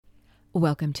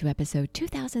Welcome to episode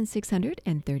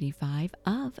 2635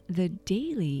 of the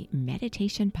Daily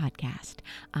Meditation Podcast.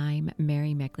 I'm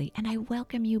Mary Meckley, and I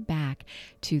welcome you back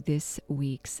to this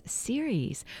week's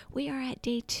series. We are at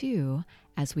day 2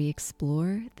 as we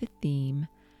explore the theme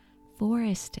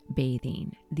forest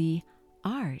bathing, the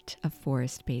art of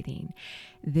forest bathing.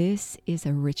 This is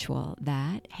a ritual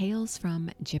that hails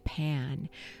from Japan,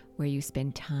 where you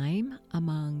spend time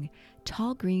among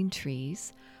tall green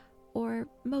trees or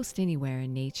most anywhere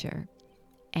in nature,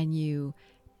 and you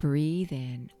breathe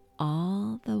in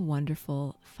all the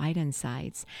wonderful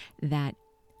phytoncides that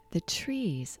the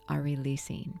trees are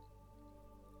releasing.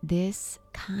 This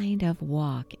kind of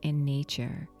walk in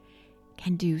nature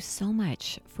can do so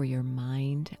much for your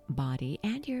mind, body,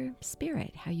 and your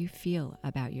spirit, how you feel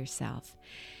about yourself.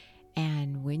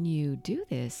 And when you do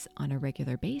this on a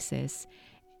regular basis,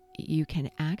 you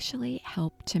can actually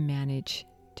help to manage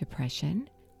depression,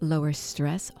 lower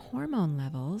stress hormone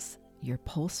levels, your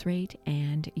pulse rate,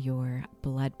 and your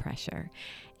blood pressure.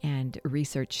 And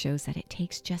research shows that it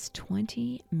takes just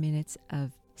 20 minutes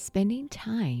of spending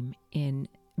time in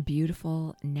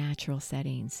beautiful natural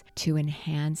settings to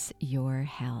enhance your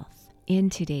health.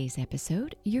 In today's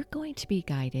episode, you're going to be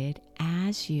guided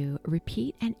as you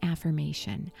repeat an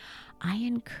affirmation. I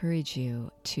encourage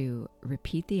you to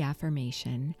repeat the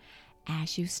affirmation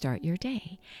as you start your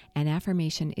day. An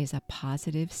affirmation is a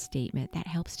positive statement that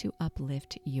helps to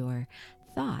uplift your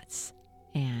thoughts,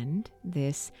 and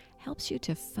this helps you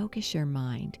to focus your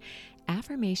mind.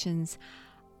 Affirmations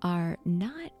are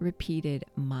not repeated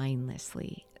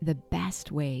mindlessly. The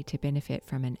best way to benefit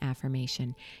from an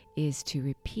affirmation is to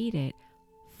repeat it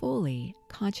fully,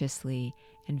 consciously,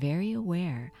 and very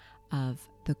aware of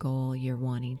the goal you're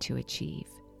wanting to achieve.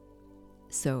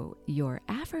 So your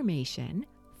affirmation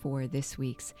for this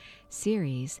week's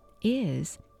series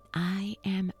is, I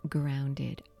am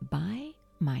grounded by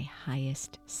my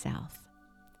highest self.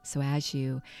 So as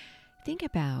you think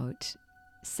about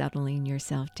settling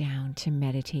yourself down to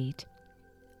meditate,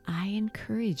 I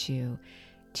encourage you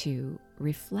to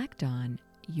reflect on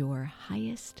your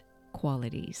highest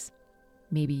qualities.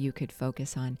 Maybe you could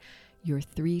focus on your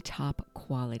 3 top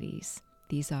qualities.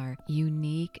 These are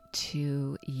unique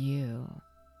to you.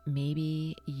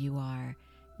 Maybe you are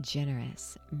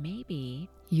generous. Maybe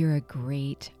you're a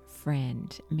great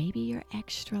friend. Maybe you're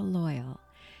extra loyal.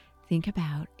 Think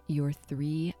about your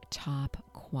 3 top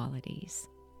qualities.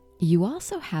 You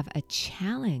also have a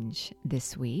challenge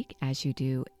this week, as you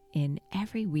do in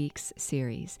every week's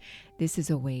series. This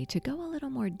is a way to go a little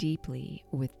more deeply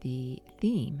with the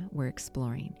theme we're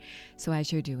exploring. So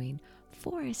as you're doing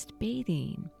forest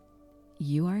bathing,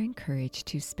 you are encouraged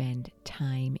to spend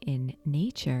time in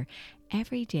nature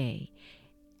every day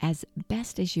as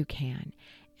best as you can.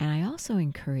 And I also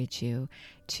encourage you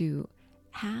to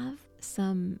have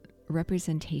some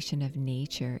representation of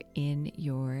nature in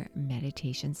your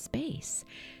meditation space.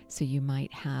 So you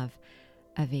might have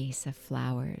a vase of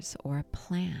flowers or a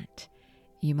plant.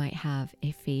 You might have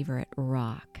a favorite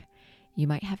rock. You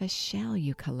might have a shell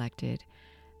you collected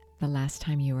the last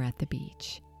time you were at the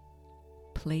beach.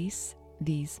 Place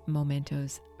these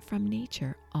mementos from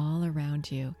nature all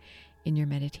around you in your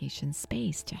meditation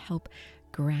space to help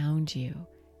ground you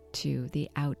to the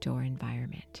outdoor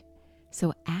environment.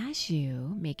 So as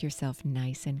you make yourself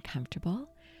nice and comfortable,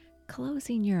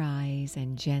 closing your eyes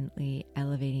and gently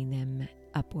elevating them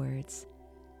upwards,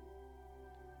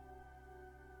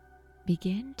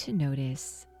 begin to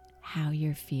notice how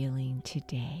you're feeling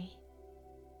today.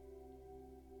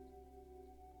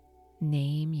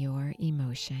 Name your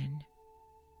emotion.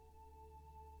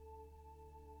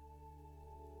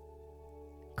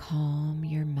 Calm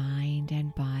your mind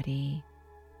and body.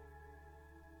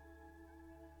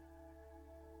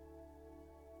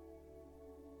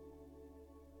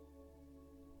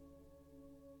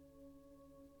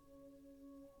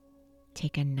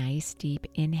 Take a nice deep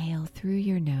inhale through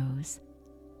your nose,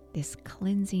 this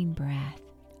cleansing breath,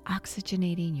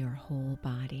 oxygenating your whole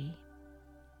body.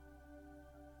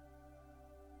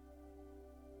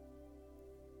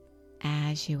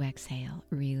 As you exhale,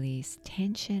 release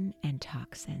tension and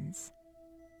toxins.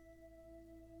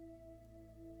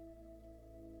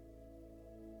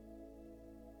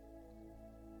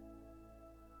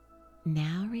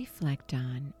 Now reflect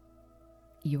on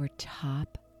your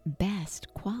top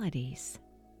best qualities.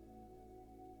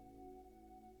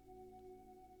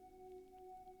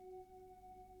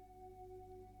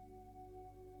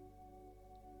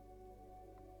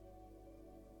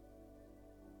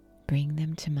 Bring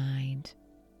them to mind.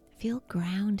 Feel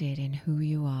grounded in who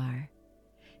you are.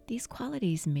 These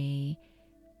qualities may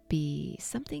be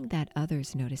something that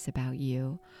others notice about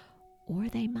you, or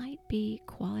they might be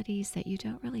qualities that you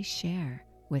don't really share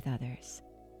with others.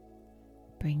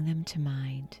 Bring them to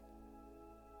mind.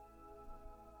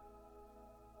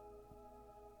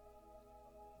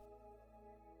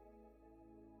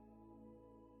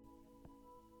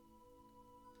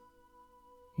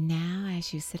 Now,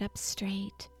 as you sit up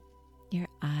straight, your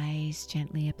eyes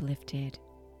gently uplifted,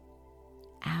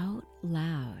 out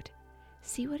loud,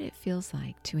 see what it feels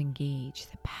like to engage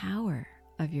the power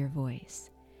of your voice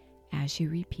as you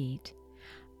repeat,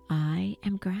 I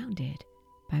am grounded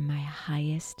by my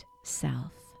highest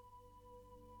self.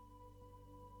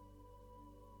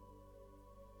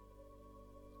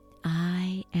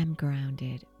 I am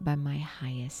grounded by my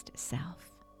highest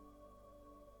self.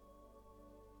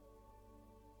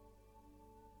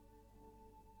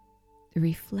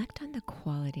 Reflect on the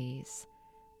qualities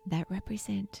that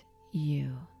represent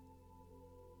you.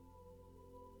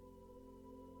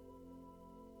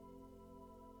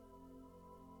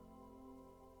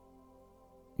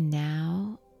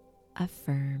 Now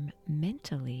affirm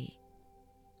mentally,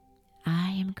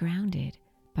 I am grounded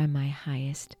by my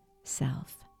highest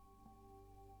self.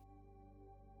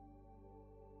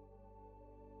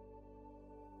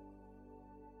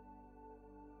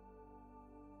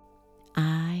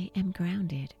 I am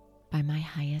grounded by my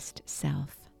highest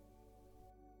self.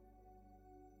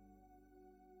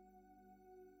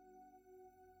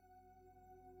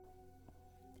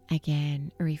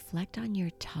 Again, reflect on your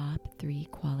top 3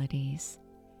 qualities.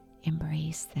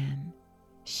 Embrace them.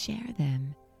 Share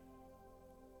them.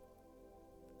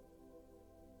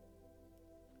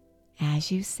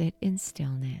 As you sit in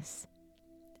stillness,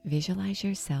 visualize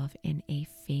yourself in a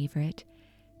favorite,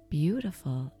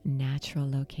 beautiful, natural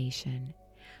location,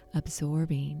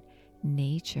 absorbing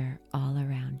nature all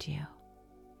around you.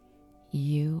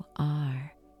 You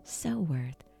are so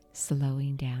worth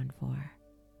slowing down for.